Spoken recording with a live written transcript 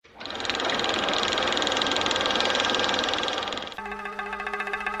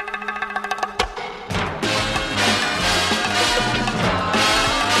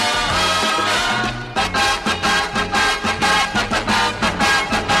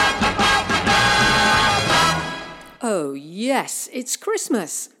Yes, it's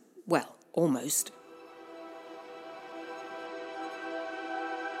Christmas. Well, almost.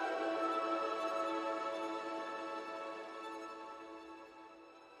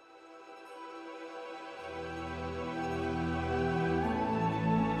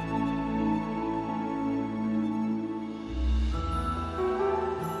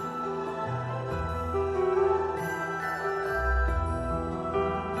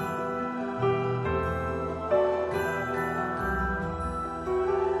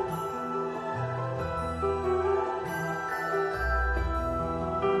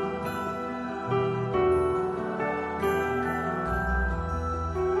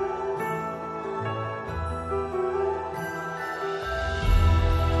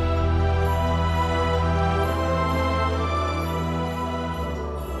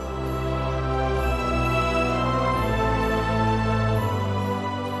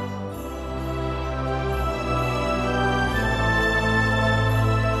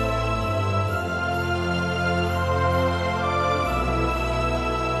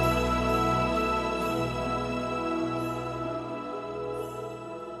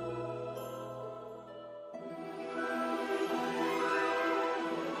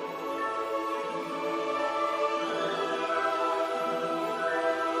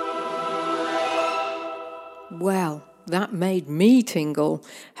 Well, that made me tingle.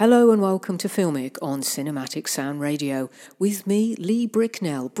 Hello and welcome to Filmic on Cinematic Sound Radio, with me, Lee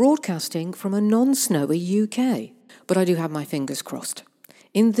Bricknell, broadcasting from a non-snowy UK. But I do have my fingers crossed.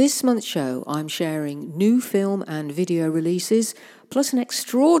 In this month's show, I'm sharing new film and video releases, plus an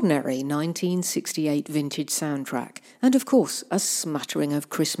extraordinary 1968 vintage soundtrack, and of course, a smattering of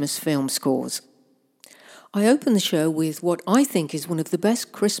Christmas film scores. I open the show with what I think is one of the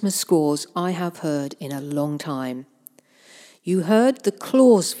best Christmas scores I have heard in a long time. You heard The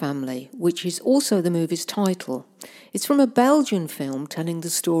Claus Family, which is also the movie's title. It's from a Belgian film telling the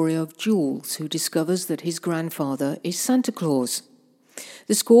story of Jules, who discovers that his grandfather is Santa Claus.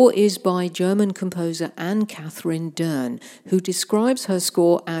 The score is by German composer Anne-Catherine Dern, who describes her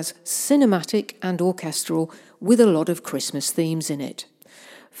score as cinematic and orchestral with a lot of Christmas themes in it.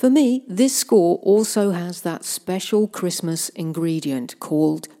 For me, this score also has that special Christmas ingredient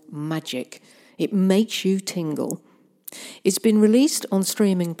called magic. It makes you tingle. It's been released on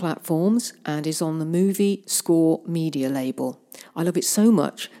streaming platforms and is on the Movie Score Media label. I love it so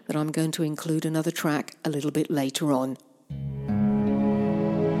much that I'm going to include another track a little bit later on.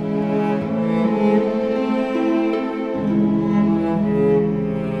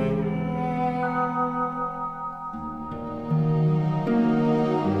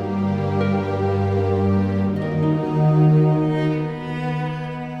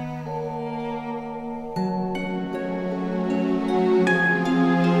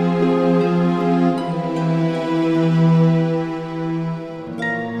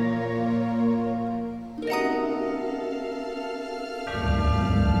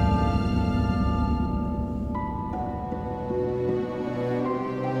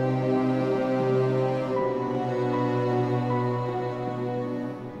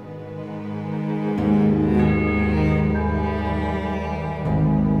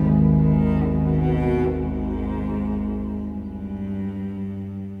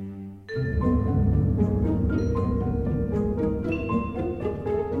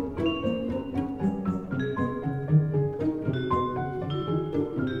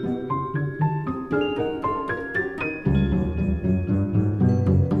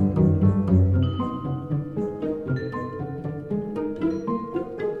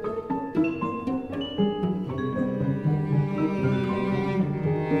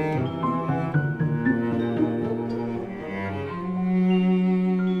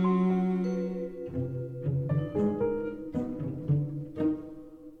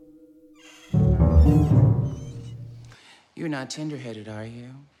 You're not tender-headed, are you?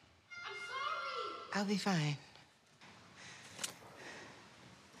 I'm sorry. I'll be fine.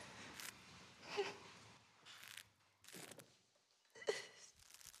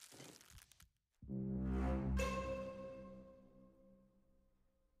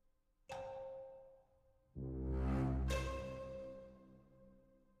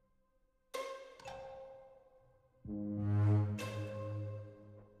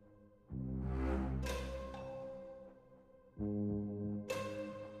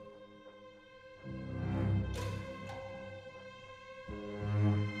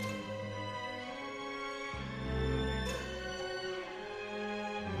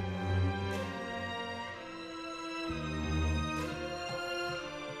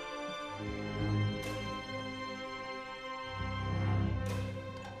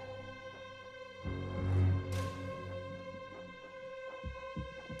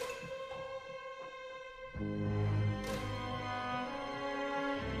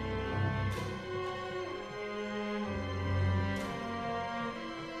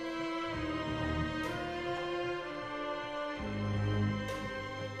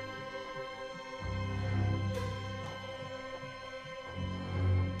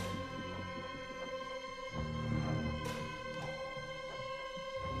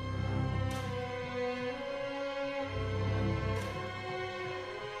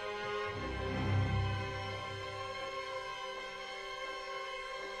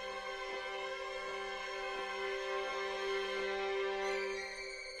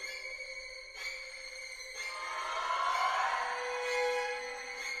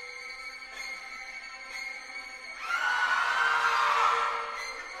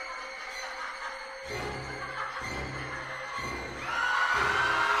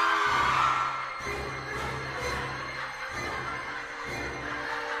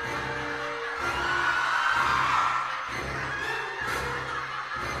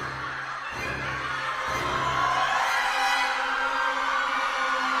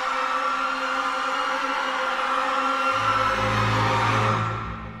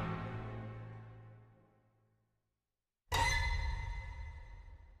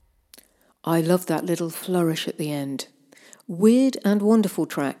 I love that little flourish at the end. Weird and wonderful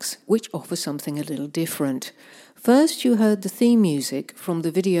tracks, which offer something a little different. First, you heard the theme music from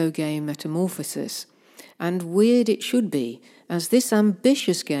the video game Metamorphosis. And weird it should be, as this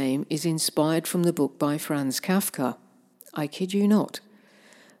ambitious game is inspired from the book by Franz Kafka. I kid you not.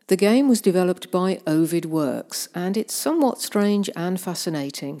 The game was developed by Ovid Works, and it's somewhat strange and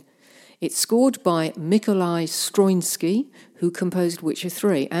fascinating. It's scored by Mikołaj Stroiński, who composed Witcher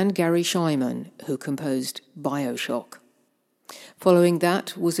 3, and Gary Scheinman, who composed BioShock. Following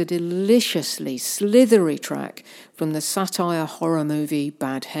that was a deliciously slithery track from the satire horror movie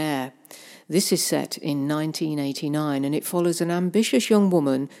Bad Hair. This is set in 1989, and it follows an ambitious young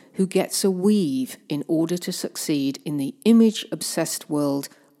woman who gets a weave in order to succeed in the image-obsessed world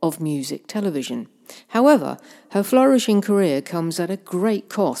of music television. However, her flourishing career comes at a great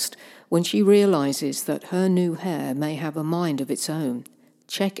cost when she realizes that her new hair may have a mind of its own.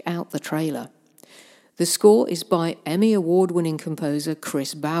 Check out the trailer. The score is by Emmy Award-winning composer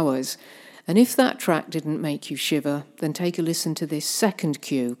Chris Bowers, and if that track didn't make you shiver, then take a listen to this second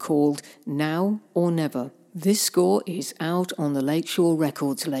cue called Now or Never. This score is out on the Lakeshore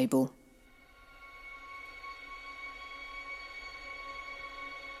Records label.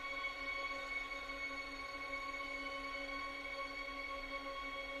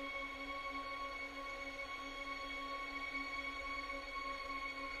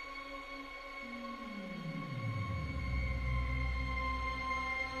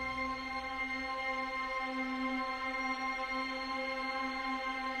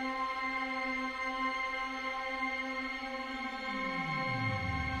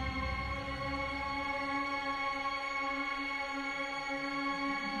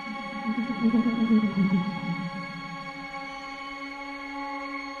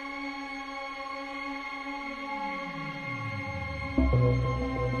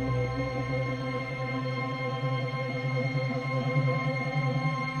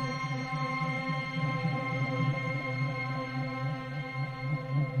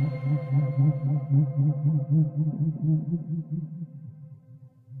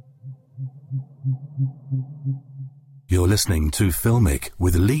 You're listening to Filmic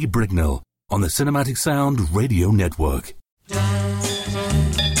with Lee Bricknell on the Cinematic Sound Radio Network.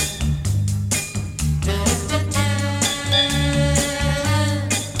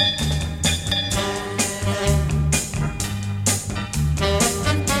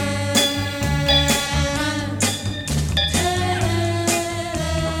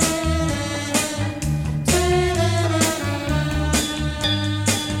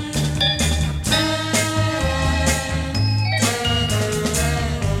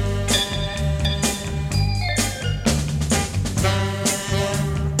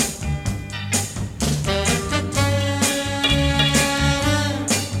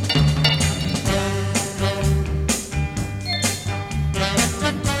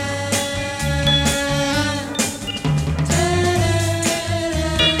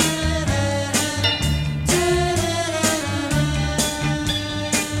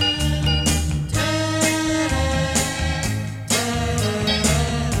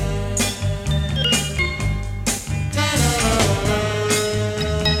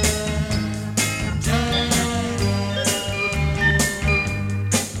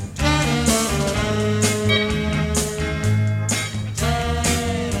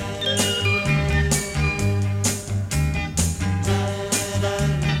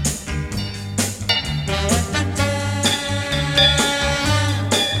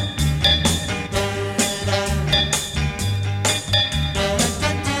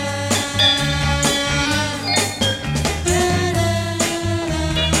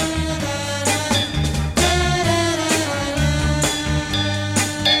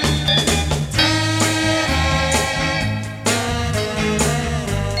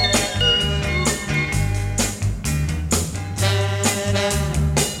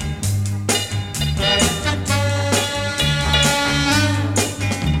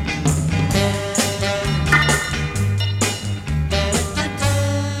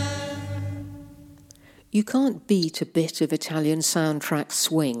 You can't beat a bit of Italian soundtrack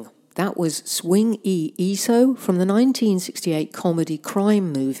swing. That was Swing E Iso from the 1968 comedy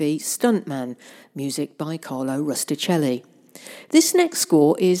crime movie Stuntman, music by Carlo Rusticelli. This next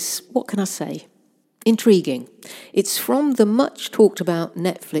score is, what can I say, intriguing. It's from the much talked about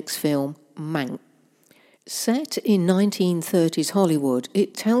Netflix film Mank. Set in 1930s Hollywood,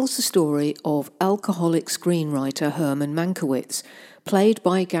 it tells the story of alcoholic screenwriter Herman Mankiewicz, played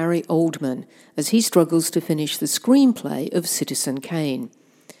by Gary Oldman, as he struggles to finish the screenplay of Citizen Kane.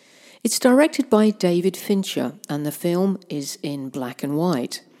 It's directed by David Fincher, and the film is in black and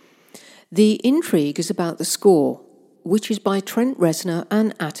white. The intrigue is about the score, which is by Trent Reznor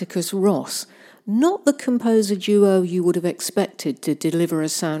and Atticus Ross, not the composer duo you would have expected to deliver a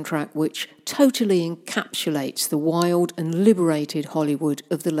soundtrack which totally encapsulates the wild and liberated Hollywood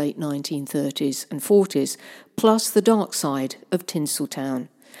of the late 1930s and 40s, plus the dark side of Tinseltown.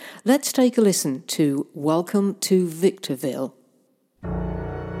 Let's take a listen to Welcome to Victorville.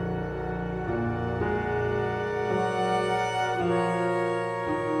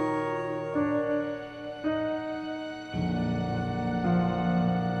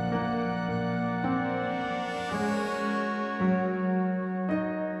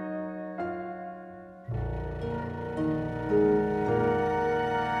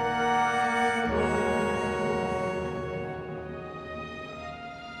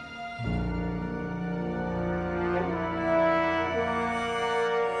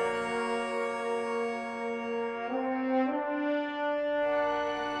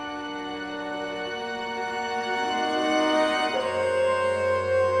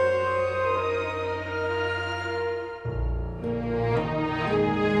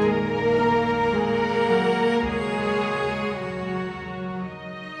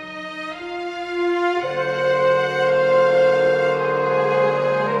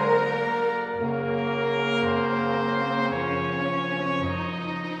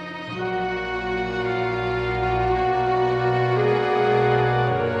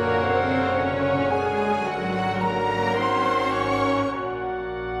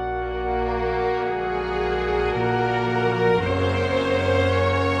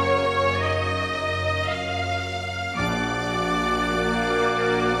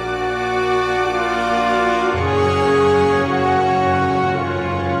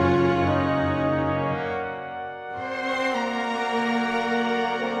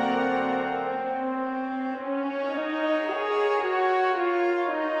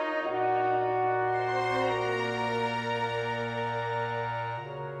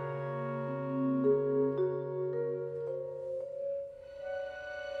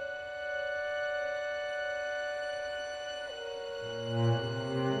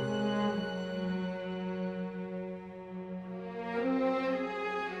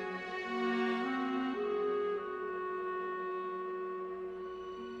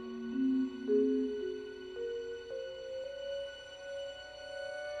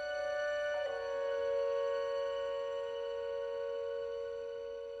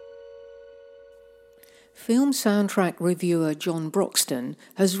 Film soundtrack reviewer John Broxton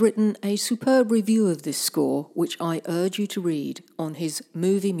has written a superb review of this score, which I urge you to read on his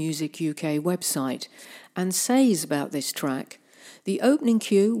Movie Music UK website, and says about this track, the opening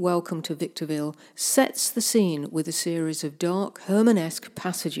cue, Welcome to Victorville, sets the scene with a series of dark, Herman-esque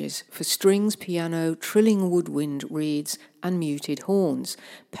passages for strings, piano, trilling woodwind reeds and muted horns,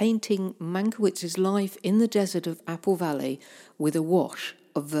 painting Mankiewicz's life in the desert of Apple Valley with a wash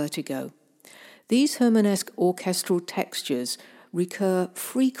of vertigo. These Herman-esque orchestral textures recur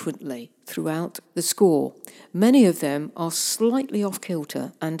frequently throughout the score. Many of them are slightly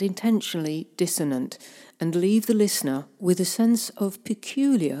off-kilter and intentionally dissonant and leave the listener with a sense of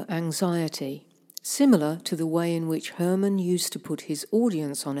peculiar anxiety, similar to the way in which Herman used to put his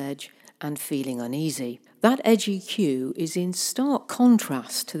audience on edge and feeling uneasy. That edgy cue is in stark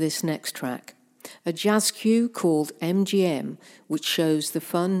contrast to this next track, a jazz cue called MGM, which shows the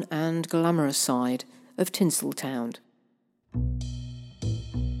fun and glamorous side of Tinseltown.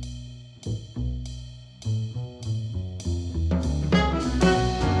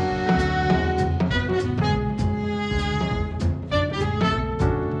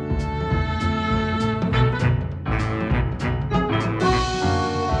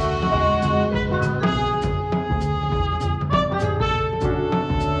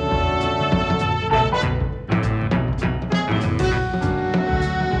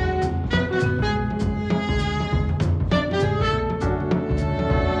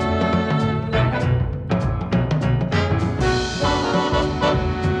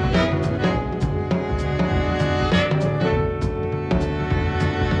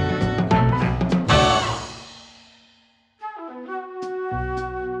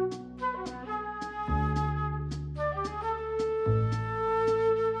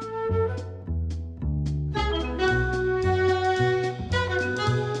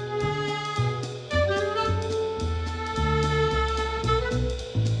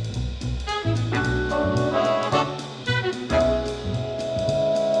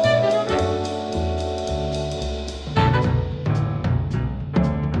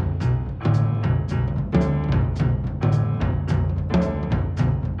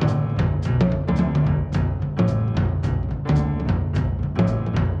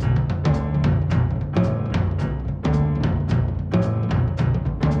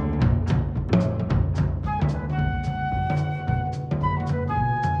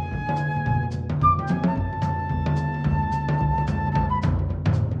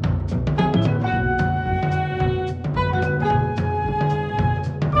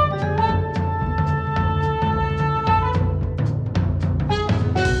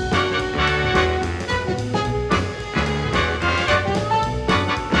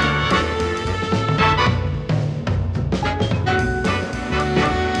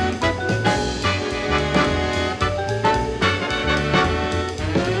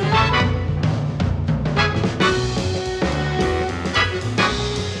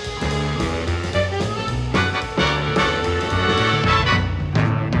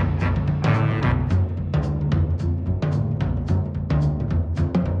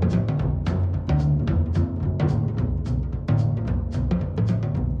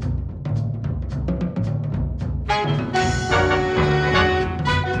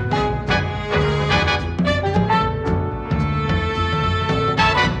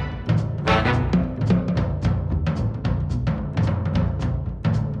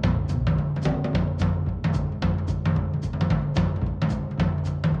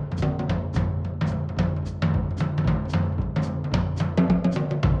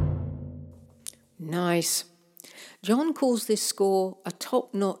 nice. John calls this score a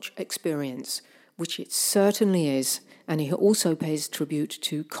top-notch experience, which it certainly is, and he also pays tribute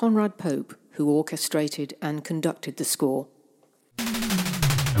to Conrad Pope, who orchestrated and conducted the score.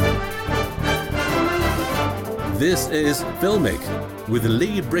 This is Filmic with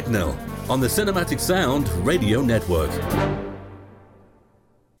Lee Bricknell on the Cinematic Sound Radio Network.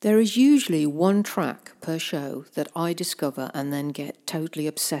 There is usually one track per show that I discover and then get totally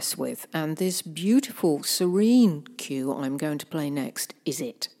obsessed with, and this beautiful, serene cue I'm going to play next is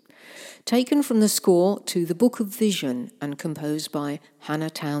it. Taken from the score to The Book of Vision and composed by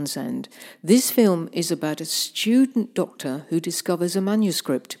Hannah Townsend, this film is about a student doctor who discovers a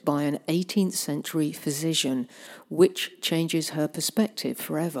manuscript by an 18th century physician, which changes her perspective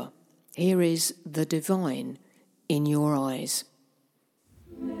forever. Here is The Divine in Your Eyes.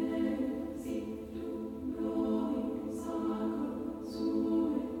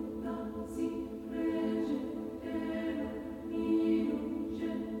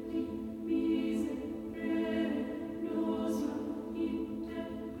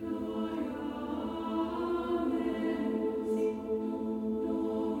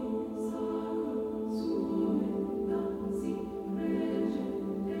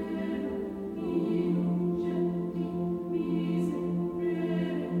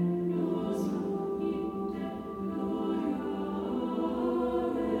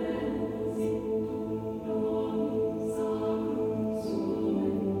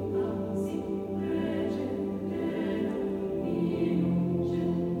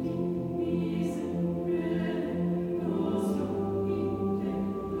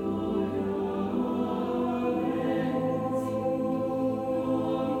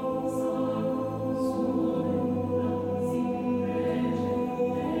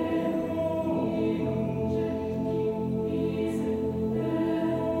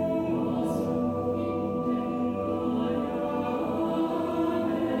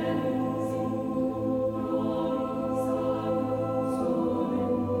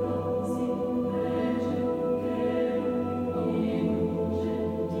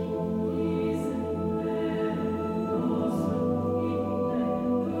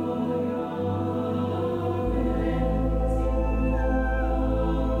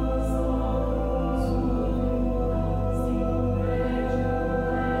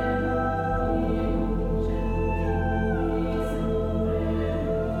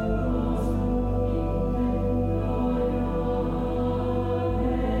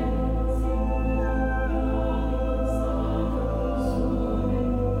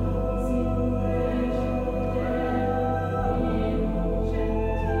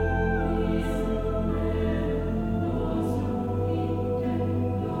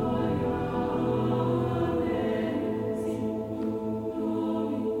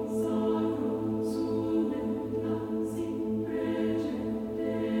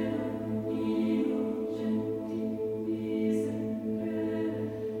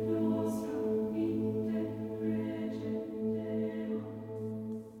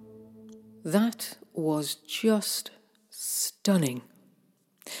 That was just stunning.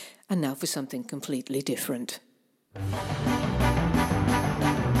 And now for something completely different.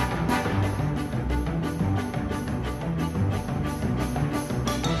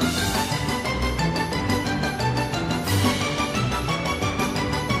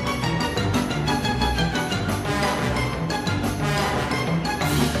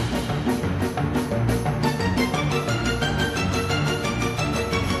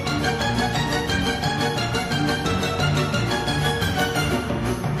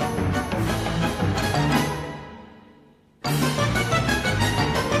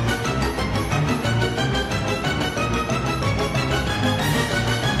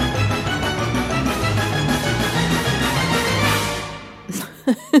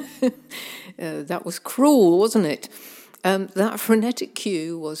 That was cruel, wasn't it? That frenetic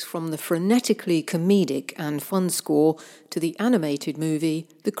cue was from the frenetically comedic and fun score to the animated movie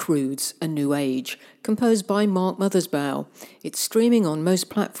The Croods: A New Age, composed by Mark Mothersbaugh. It's streaming on most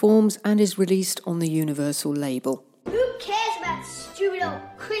platforms and is released on the Universal label. Who cares about stupid old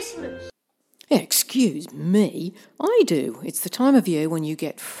Christmas? Excuse me, I do. It's the time of year when you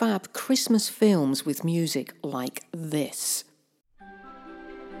get fab Christmas films with music like this.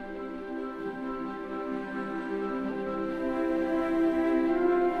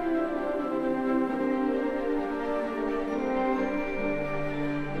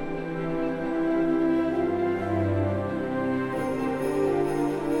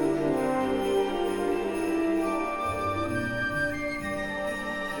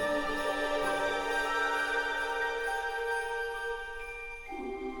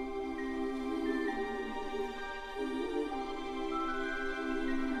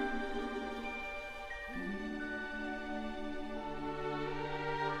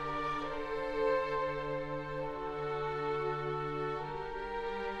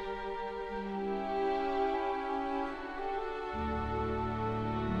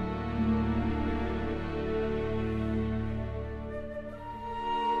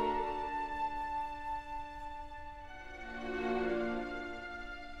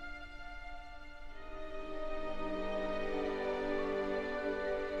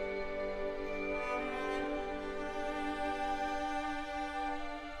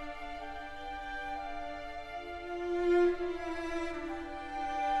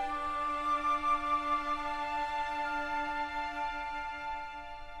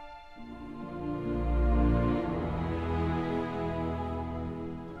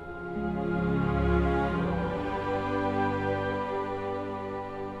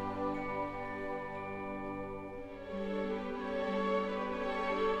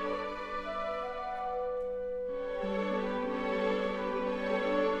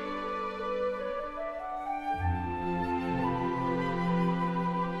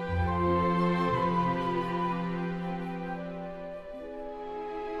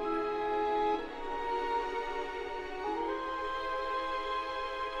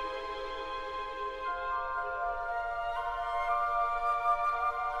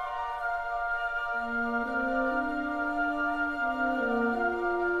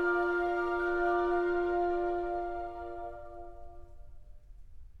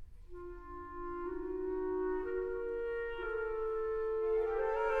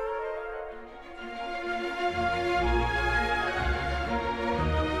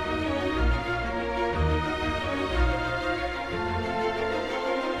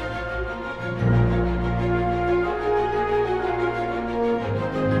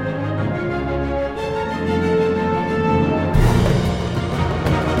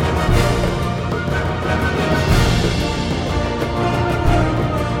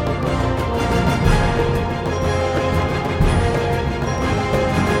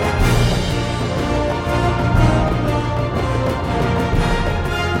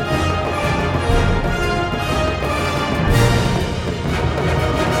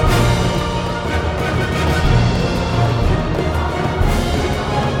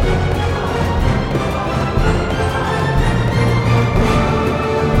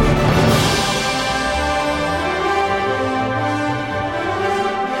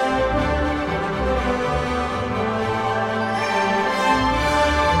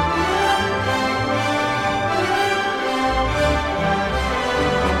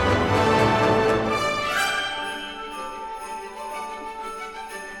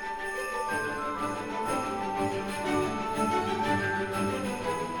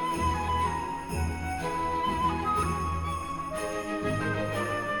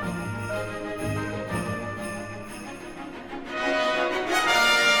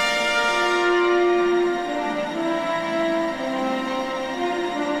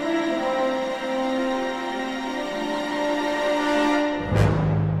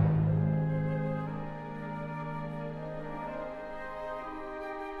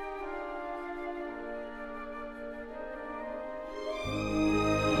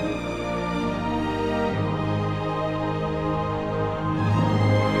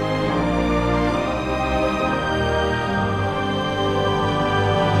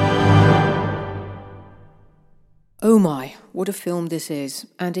 Oh my, what a film this is,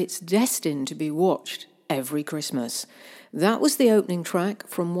 and it's destined to be watched every Christmas. That was the opening track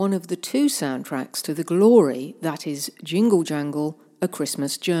from one of the two soundtracks to the glory that is Jingle Jangle, A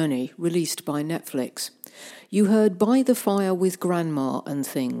Christmas Journey, released by Netflix. You heard By the Fire with Grandma and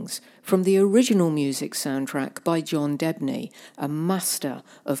Things from the original music soundtrack by John Debney, a master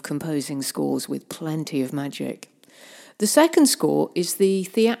of composing scores with plenty of magic. The second score is the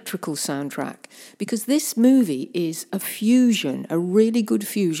theatrical soundtrack, because this movie is a fusion, a really good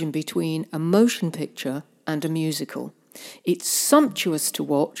fusion between a motion picture and a musical. It's sumptuous to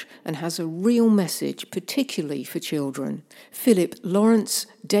watch and has a real message, particularly for children. Philip Lawrence,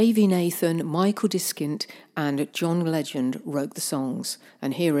 Davy Nathan, Michael Diskint and John Legend wrote the songs.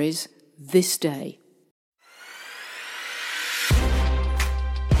 And here is This Day.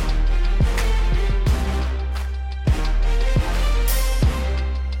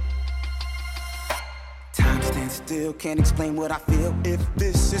 Still can't explain what I feel. If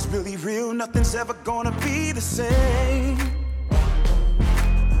this is really real, nothing's ever gonna be the same.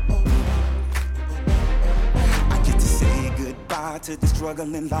 I get to say goodbye to the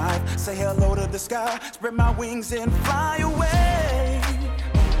struggling life, say hello to the sky, spread my wings and fly away.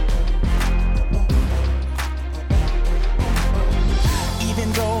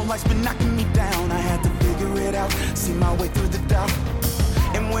 Even though life's been knocking me down, I had to figure it out, see my way through the doubt.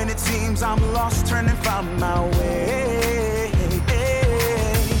 And when it seems I'm lost, turn and find my way.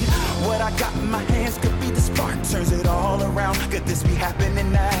 What I got in my hands could be the spark, turns it all around. Could this be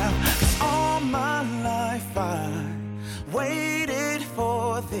happening now? 'Cause all my life I waited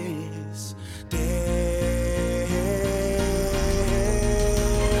for this day.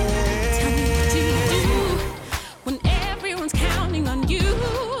 Tell me, what do you do when everyone's counting on you?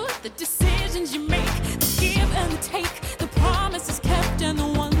 The decisions you make, the give and the take, the promises kept and the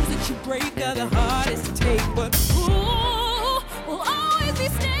ones that you break are the hardest to take. But who will always be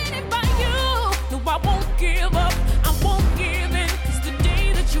standing by you? No, I won't give up, I won't give in, 'cause the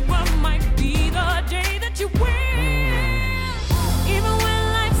day that you run might be the day that you win. Even when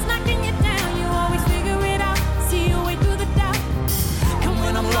life's knocking you down, you always figure it out, see your way through the doubt. And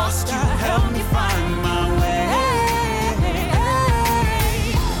when I'm lost, you help me find my way.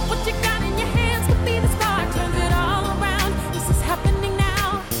 What you got in your hands could be the spark, turns it all around. This is happening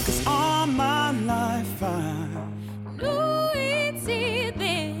now. 'Cause all my life I Knew we'd see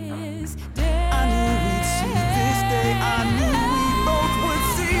this day. I knew we'd see this day. I knew we both would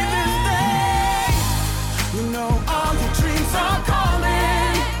see this day. You know all your dreams are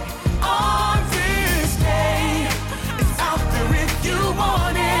calling on this day. It's out there if you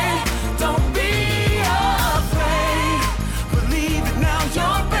want it. Don't be afraid. Believe it now,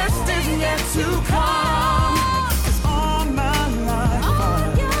 your best is yet to come. 'Cause all my life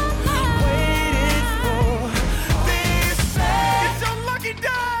I waited for this day. It's your lucky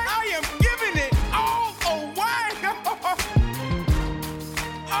day. I am giving it all away.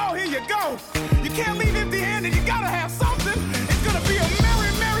 Oh, here you go. You can't leave empty-handed. You gotta have something. It's gonna be a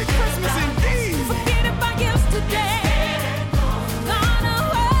merry, merry Christmas indeed. Forget about yesterday. Gone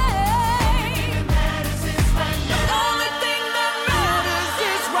away. The only thing that matters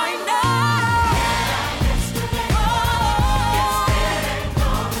is right now.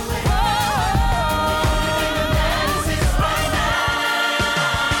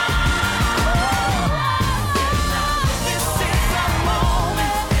 This is our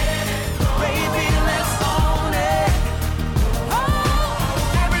moment. Baby, let's own it.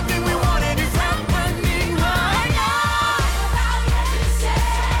 Everything we wanted is happening right now.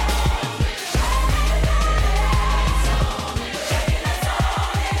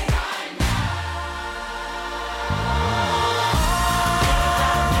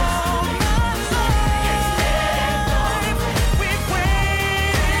 We've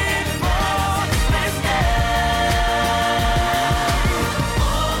waited for this day.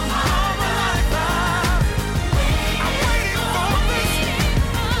 All my life I'm waiting for this.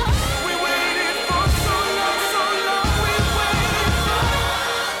 We waited for so long. We waited for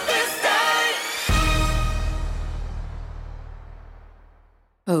this day.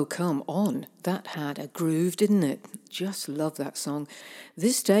 Oh, come on. That had a groove, didn't it? Just love that song.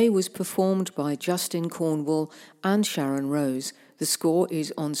 This Day was performed by Justin Cornwall and Sharon Rose. The score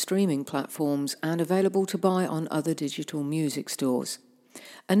is on streaming platforms and available to buy on other digital music stores.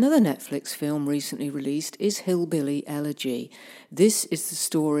 Another Netflix film recently released is Hillbilly Elegy. This is the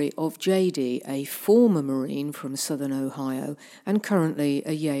story of JD, a former Marine from southern Ohio and currently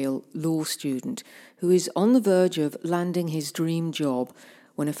a Yale law student, who is on the verge of landing his dream job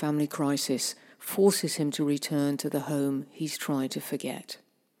when a family crisis forces him to return to the home he's tried to forget.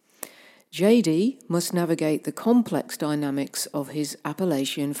 JD must navigate the complex dynamics of his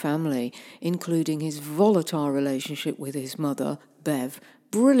Appalachian family, including his volatile relationship with his mother, Bev,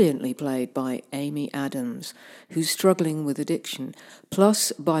 brilliantly played by Amy Adams, who's struggling with addiction,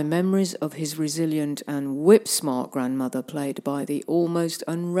 plus by memories of his resilient and whip-smart grandmother, played by the almost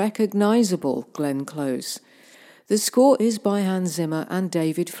unrecognisable Glenn Close. The score is by Hans Zimmer and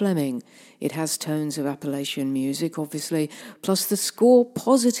David Fleming. It has tones of Appalachian music, obviously, plus the score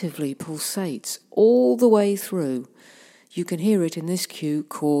positively pulsates all the way through. You can hear it in this cue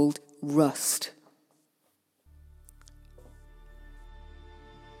called Rust.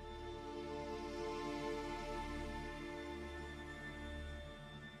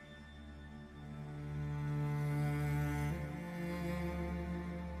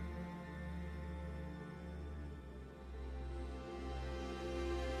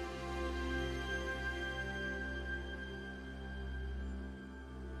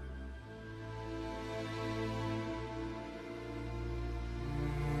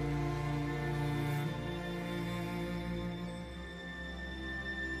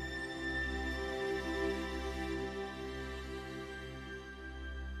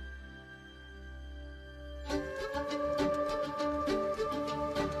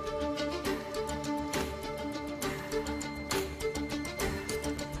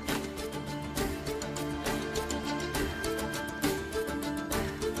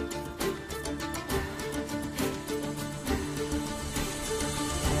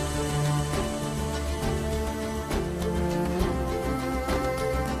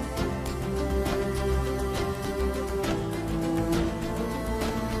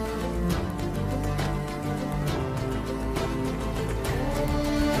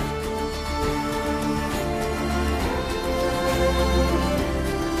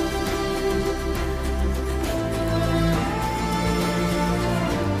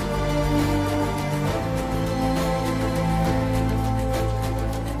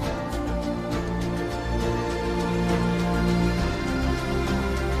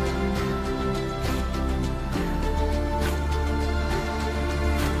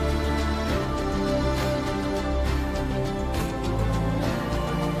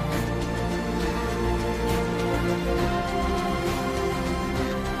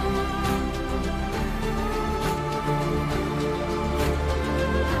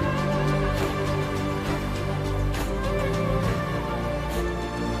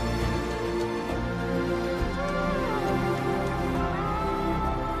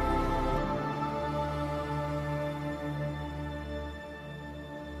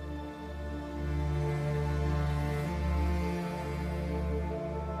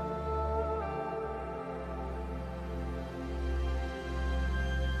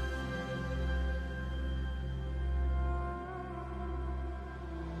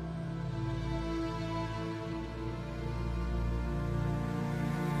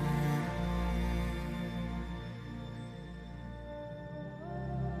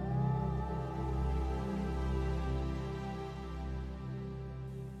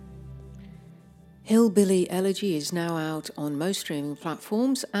 Hillbilly Elegy is now out on most streaming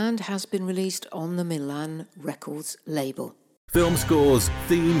platforms and has been released on the Milan Records label. Film scores,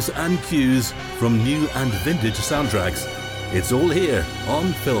 themes and cues from new and vintage soundtracks. It's all here on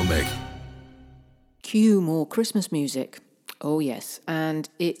Filmic. Cue more Christmas music. Oh yes, and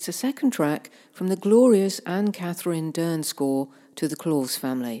it's a second track from the glorious Anne Catherine Dern score to the Claus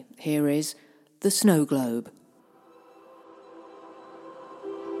family. Here is The Snow Globe.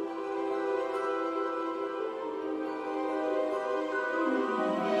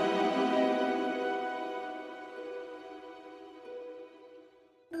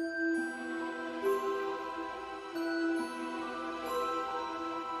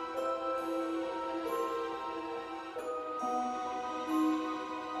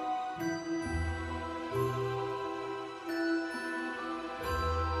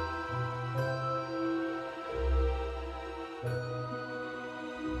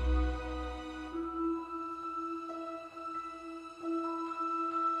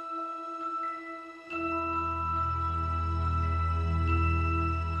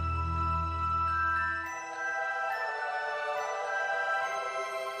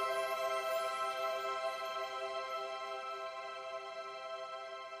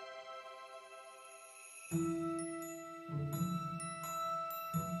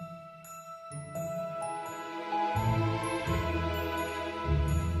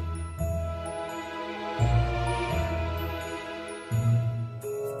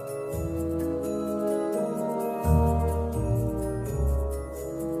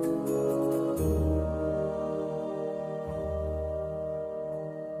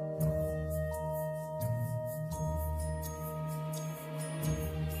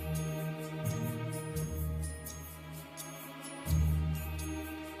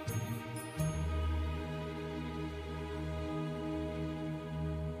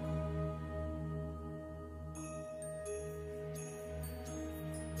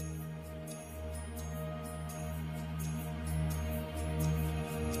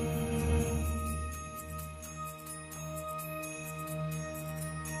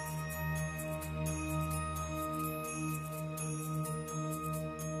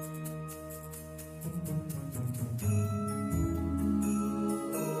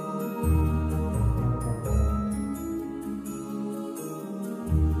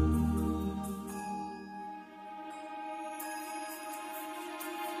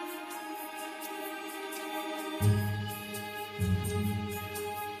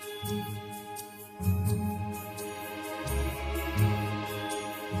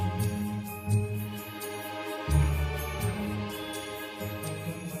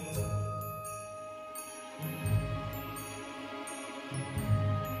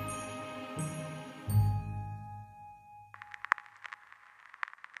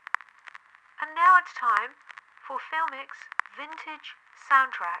 And now it's time for Filmic's Vintage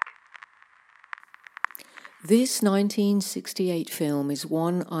Soundtrack. This 1968 film is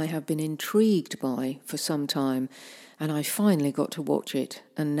one I have been intrigued by for some time, and I finally got to watch it,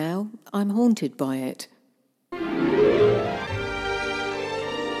 and now I'm haunted by it.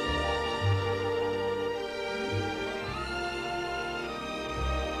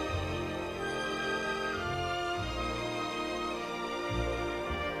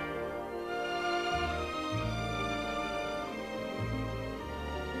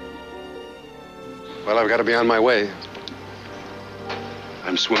 Well, I've got to be on my way.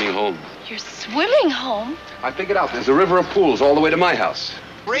 I'm swimming home. You're swimming home? I figured out there's a river of pools all the way to my house.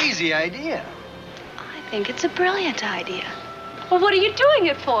 Crazy idea. I think it's a brilliant idea. Well, what are you doing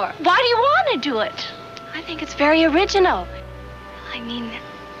it for? Why do you want to do it? I think it's very original. I mean,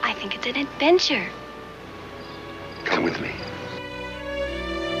 I think it's an adventure. Come with me.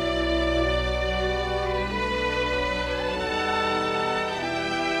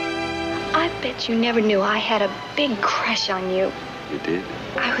 I bet you never knew I had a big crush on you. You did?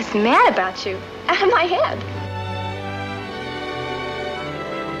 I was mad about you. Out of my head.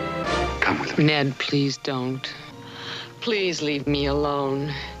 Come with me. Ned, please don't. Please leave me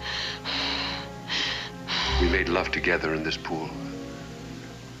alone. We made love together in this pool.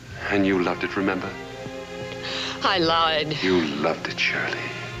 And you loved it, remember? I lied. You loved it, Shirley.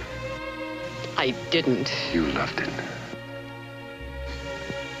 I didn't. You loved it.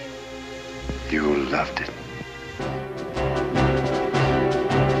 You loved it.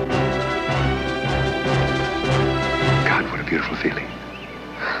 God, what a beautiful feeling.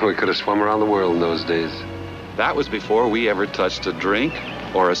 We could have swum around the world in those days. That was before we ever touched a drink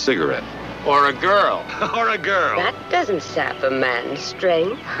or a cigarette. Or a girl. Or a girl. That doesn't sap a man's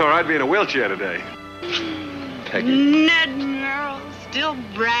strength. Or I'd be in a wheelchair today. Peggy. Ned Merrill, still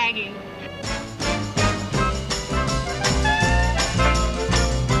bragging.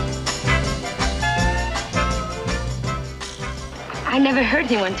 I never heard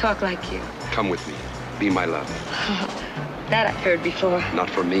anyone talk like you. Come with me. Be my love. That I've heard before. Not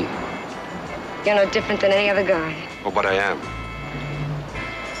for me. You're no different than any other guy. Oh, but I am.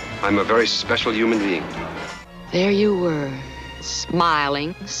 I'm a very special human being. There you were,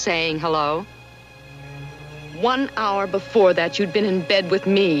 smiling, saying hello. 1 hour before that, you'd been in bed with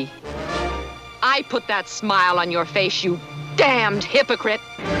me. I put that smile on your face, you damned hypocrite.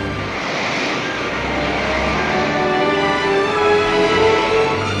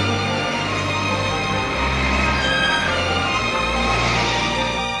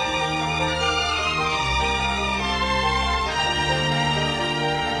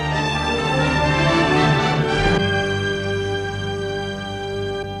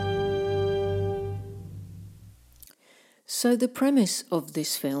 So the premise of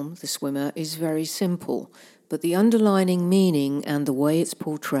this film, The Swimmer, is very simple, but the underlining meaning and the way it's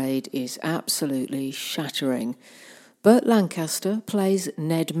portrayed is absolutely shattering. Burt Lancaster plays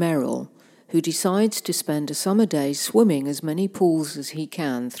Ned Merrill, who decides to spend a summer day swimming as many pools as he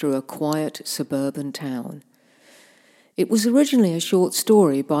can through a quiet suburban town. It was originally a short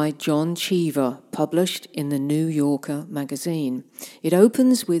story by John Cheever, published in the New Yorker magazine. It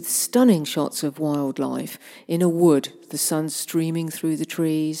opens with stunning shots of wildlife in a wood, the sun streaming through the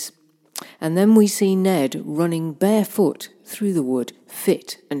trees. And then we see Ned running barefoot through the wood,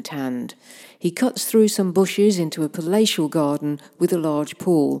 fit and tanned. He cuts through some bushes into a palatial garden with a large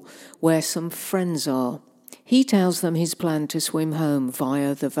pool, where some friends are. He tells them his plan to swim home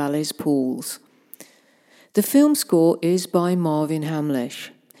via the valley's pools. The film score is by Marvin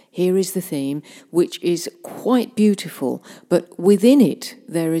Hamlish. Here is the theme, which is quite beautiful, but within it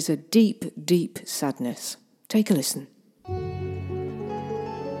there is a deep, deep sadness. Take a listen.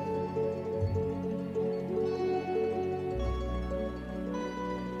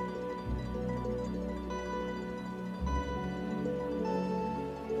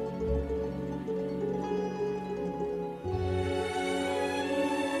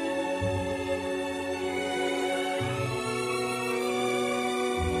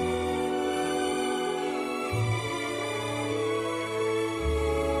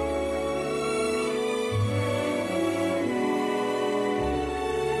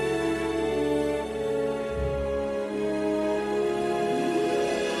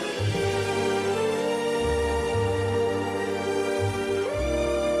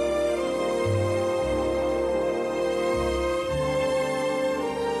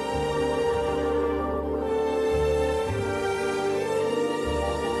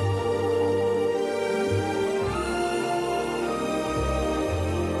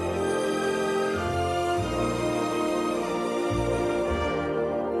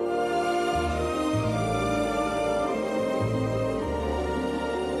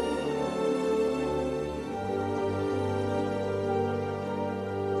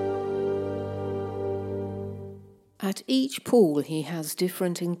 At each pool he has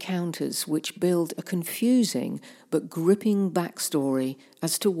different encounters which build a confusing but gripping backstory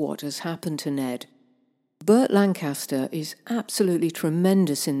as to what has happened to Ned. Burt Lancaster is absolutely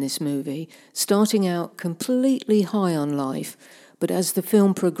tremendous in this movie, starting out completely high on life, but as the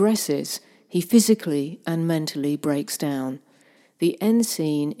film progresses, he physically and mentally breaks down. The end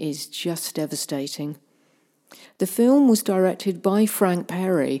scene is just devastating. The film was directed by Frank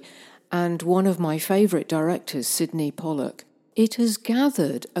Perry and one of my favourite directors, Sidney Pollack. It has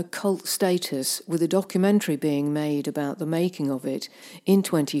gathered a cult status with a documentary being made about the making of it in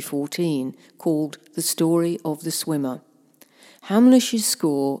 2014 called The Story of the Swimmer. Hamlish's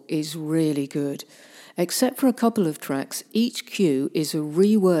score is really good. Except for a couple of tracks, each cue is a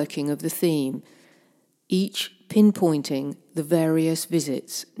reworking of the theme, each pinpointing the various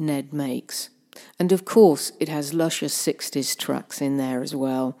visits Ned makes. And of course, it has luscious 60s tracks in there as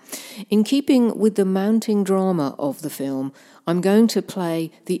well. In keeping with the mounting drama of the film, I'm going to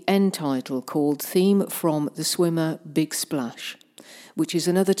play the end title called Theme from The Swimmer Big Splash, which is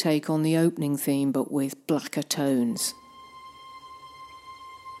another take on the opening theme but with blacker tones.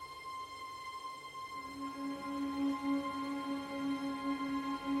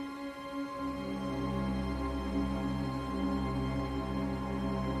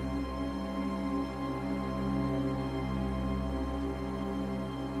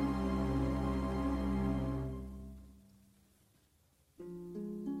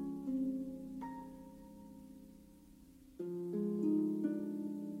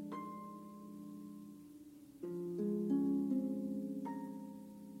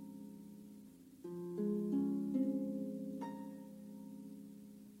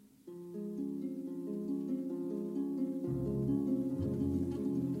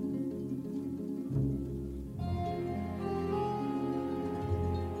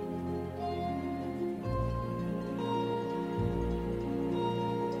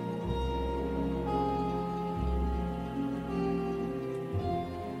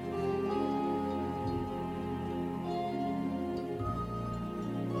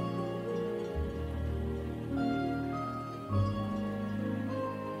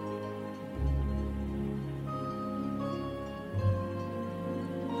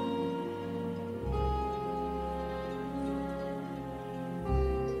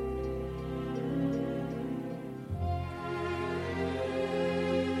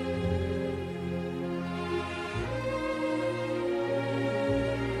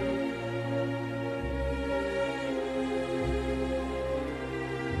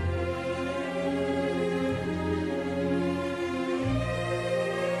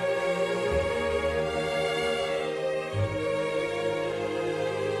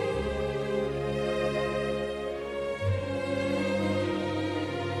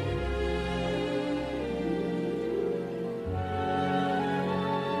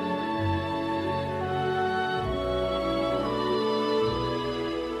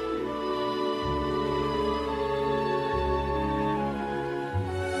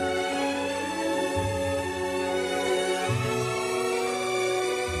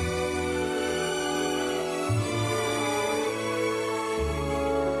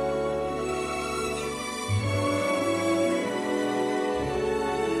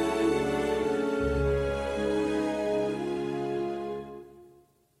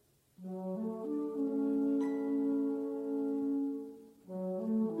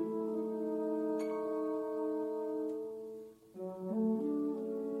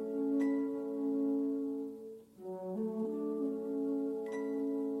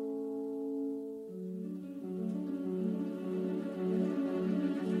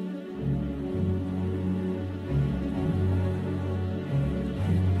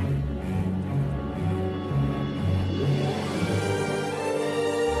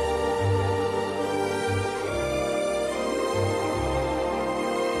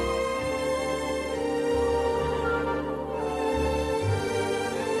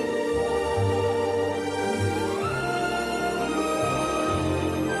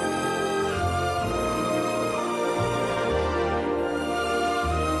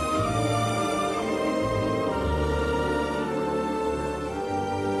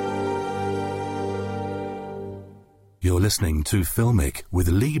 You're listening to Filmic with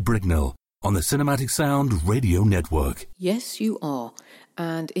Lee Brignall on the Cinematic Sound Radio Network. Yes, you are.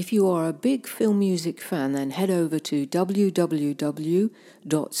 And if you are a big film music fan, then head over to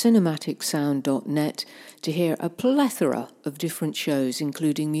www.cinematicsound.net to hear a plethora of different shows,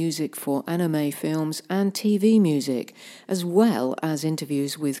 including music for anime films and TV music, as well as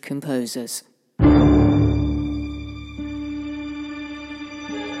interviews with composers.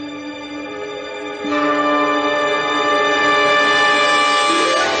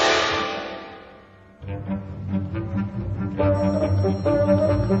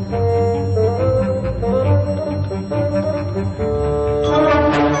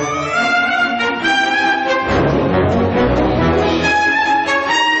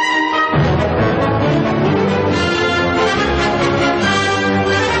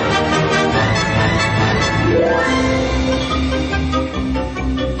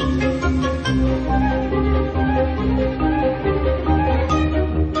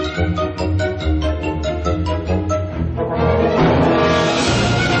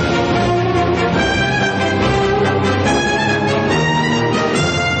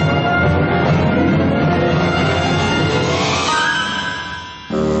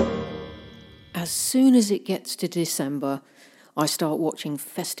 as soon as it gets to December, I start watching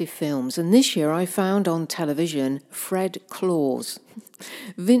festive films, and this year I found on television Fred Claus.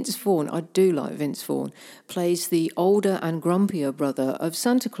 Vince Vaughn, I do like Vince Vaughn, plays the older and grumpier brother of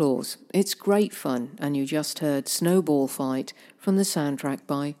Santa Claus. It's great fun, and you just heard Snowball Fight from the soundtrack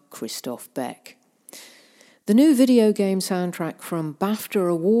by Christoph Beck. The new video game soundtrack from BAFTA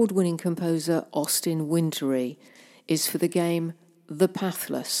award-winning composer Austin Wintory is for the game The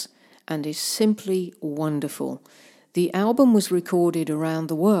Pathless and is simply wonderful. The album was recorded around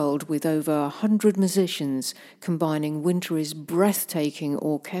the world with over 100 musicians, combining Wintory's breathtaking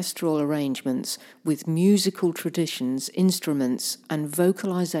orchestral arrangements with musical traditions, instruments, and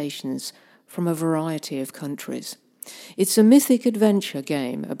vocalizations from a variety of countries. It's a mythic adventure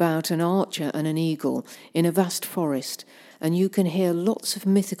game about an archer and an eagle in a vast forest, and you can hear lots of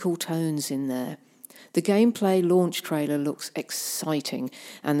mythical tones in there. The gameplay launch trailer looks exciting,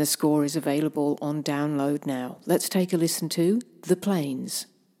 and the score is available on download now. Let's take a listen to The Plains.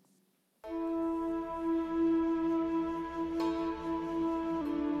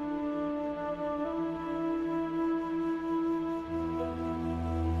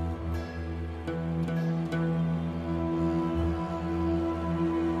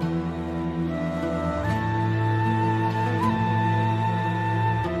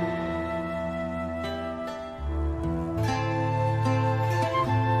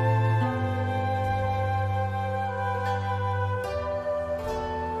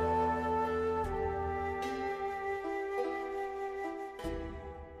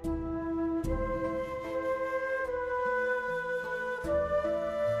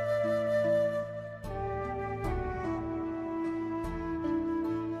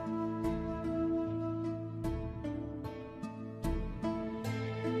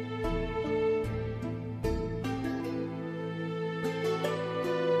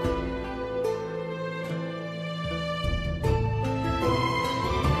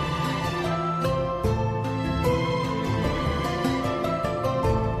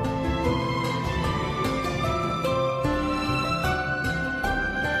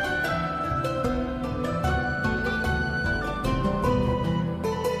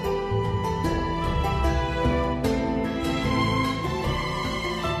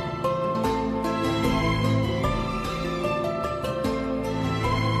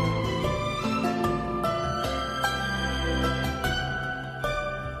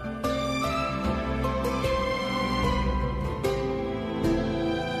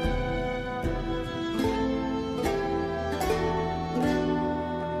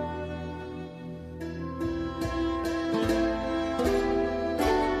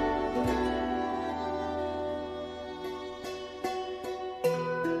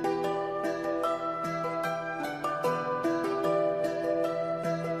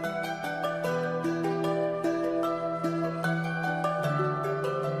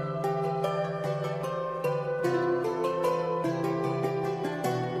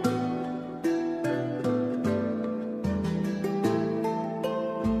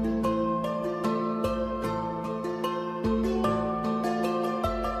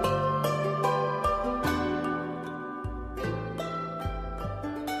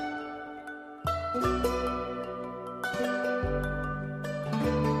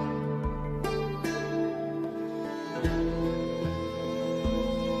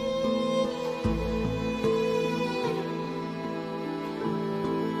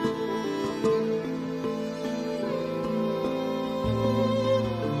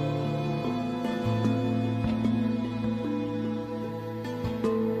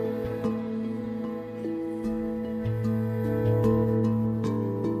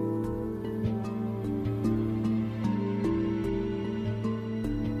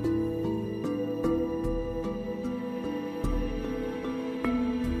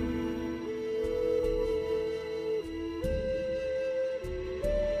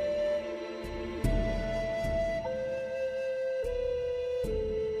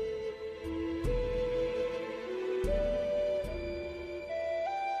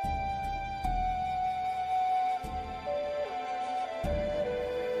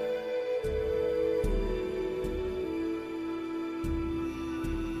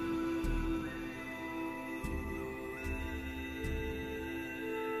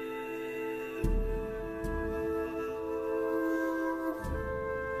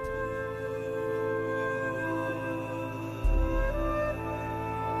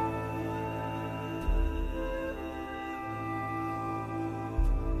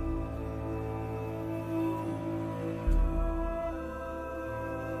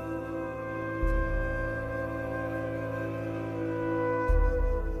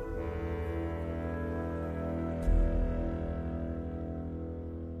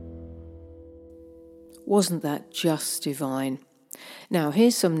 Wasn't that just divine? Now,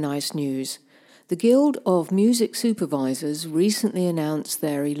 here's some nice news. The Guild of Music Supervisors recently announced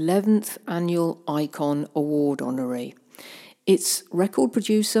their 11th annual Icon Award honoree. It's record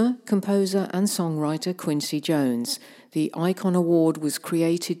producer, composer and songwriter Quincy Jones. The Icon Award was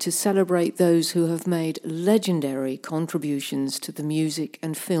created to celebrate those who have made legendary contributions to the music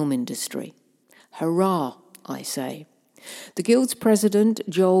and film industry. Hurrah, I say. The Guild's president,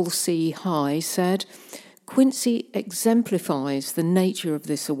 Joel C. High, said, Quincy exemplifies the nature of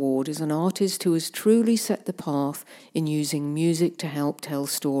this award as an artist who has truly set the path in using music to help tell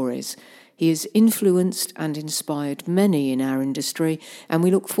stories. He has influenced and inspired many in our industry, and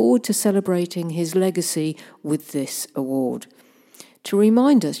we look forward to celebrating his legacy with this award. To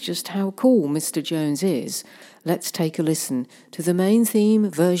remind us just how cool Mr. Jones is, let's take a listen to the main theme,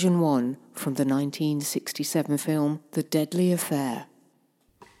 version 1, from the 1967 film The Deadly Affair.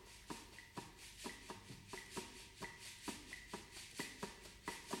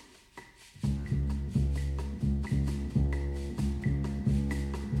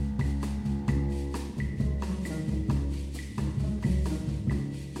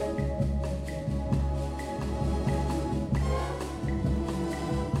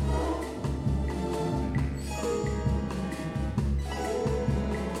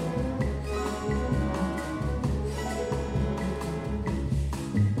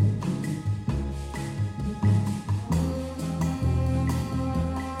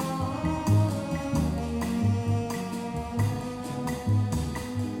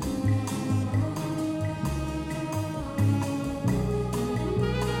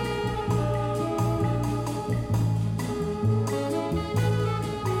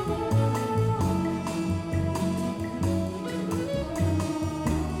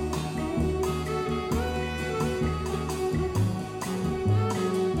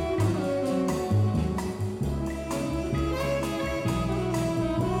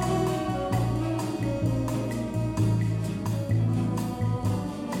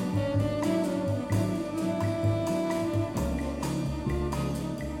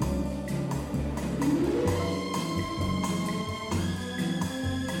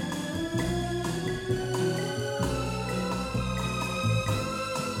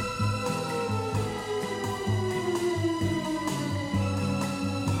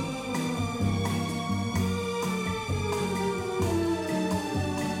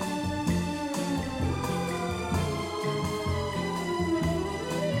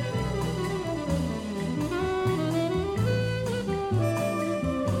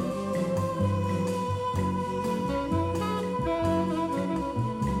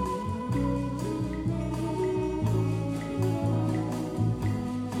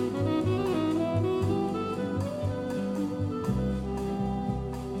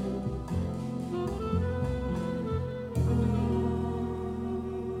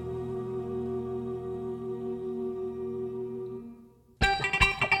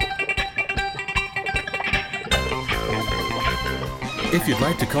 If you'd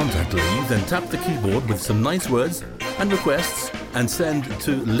like to contact Lee, then tap the keyboard with some nice words and requests and send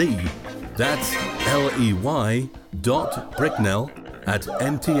to Lee, that's Ley,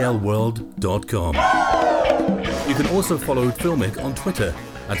 .bricknell@ntlworld.com. You can also follow Filmic on Twitter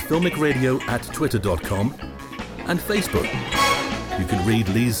at filmicradio@twitter.com and Facebook. You can read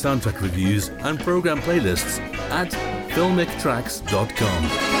Lee's soundtrack reviews and program playlists at filmictracks.com.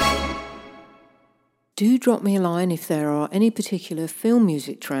 Do drop me a line if there are any particular film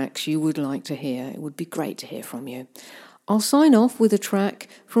music tracks you would like to hear. It would be great to hear from you. I'll sign off with a track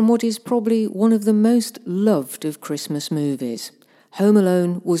from what is probably one of the most loved of Christmas movies. Home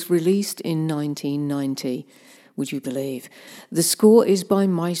Alone was released in 1990. Would you believe? The score is by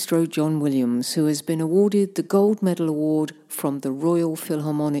Maestro John Williams, who has been awarded the Gold Medal Award from the Royal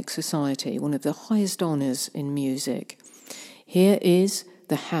Philharmonic Society, one of the highest honours in music. Here is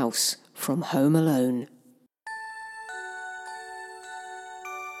The House from Home Alone.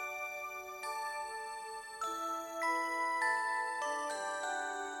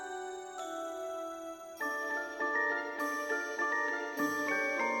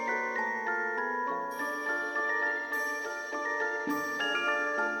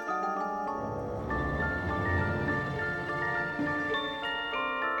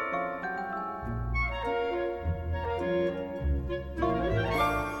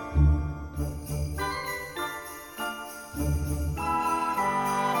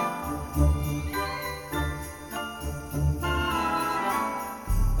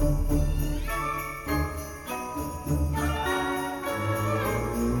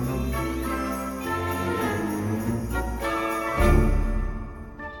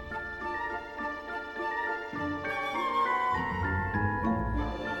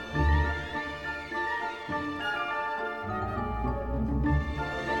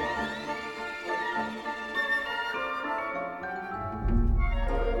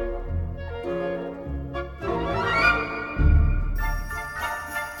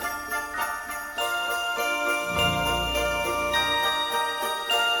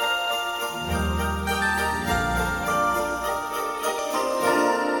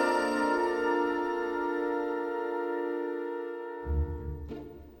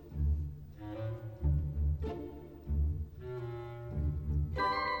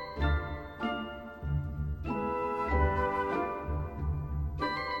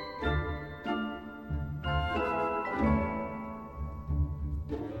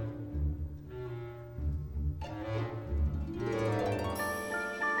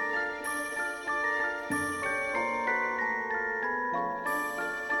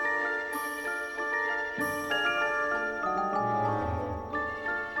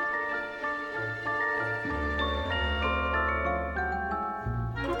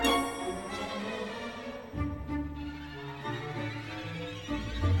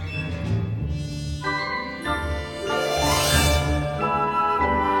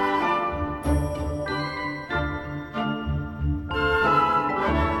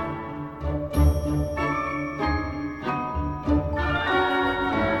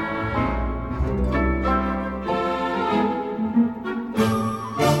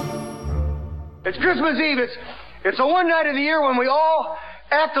 Christmas Eve. It's the one night of the year when we all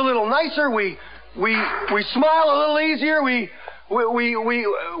act a little nicer. We smile a little easier. We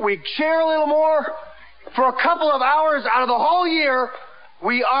share a little more. For a couple of hours out of the whole year,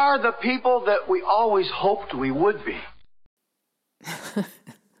 we are the people that we always hoped we would be.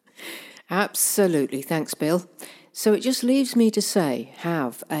 Absolutely. Thanks, Bill. So it just leaves me to say,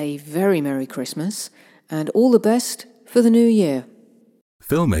 have a very Merry Christmas and all the best for the new year.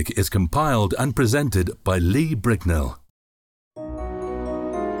 Filmic is compiled and presented by Lee Bricknell.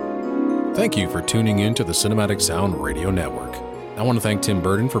 Thank you for tuning in to the Cinematic Sound Radio Network. I want to thank Tim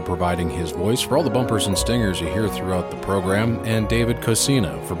Burton for providing his voice for all the bumpers and stingers you hear throughout the program, and David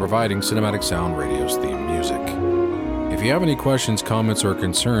Cosina for providing Cinematic Sound Radio's theme music. If you have any questions, comments, or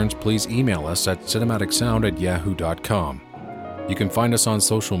concerns, please email us at cinematicsound@yahoo.com. You can find us on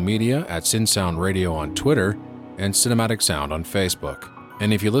social media at CinSound Radio on Twitter and Cinematic Sound on Facebook.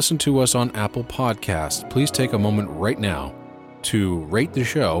 And if you listen to us on Apple Podcasts, please take a moment right now to rate the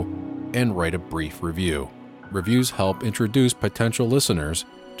show and write a brief review. Reviews help introduce potential listeners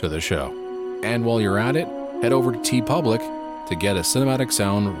to the show. And while you're at it, head over to TeePublic to get a Cinematic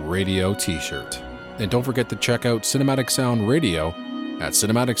Sound Radio t-shirt. And don't forget to check out Cinematic Sound Radio at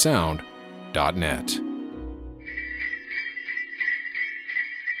cinematicsound.net.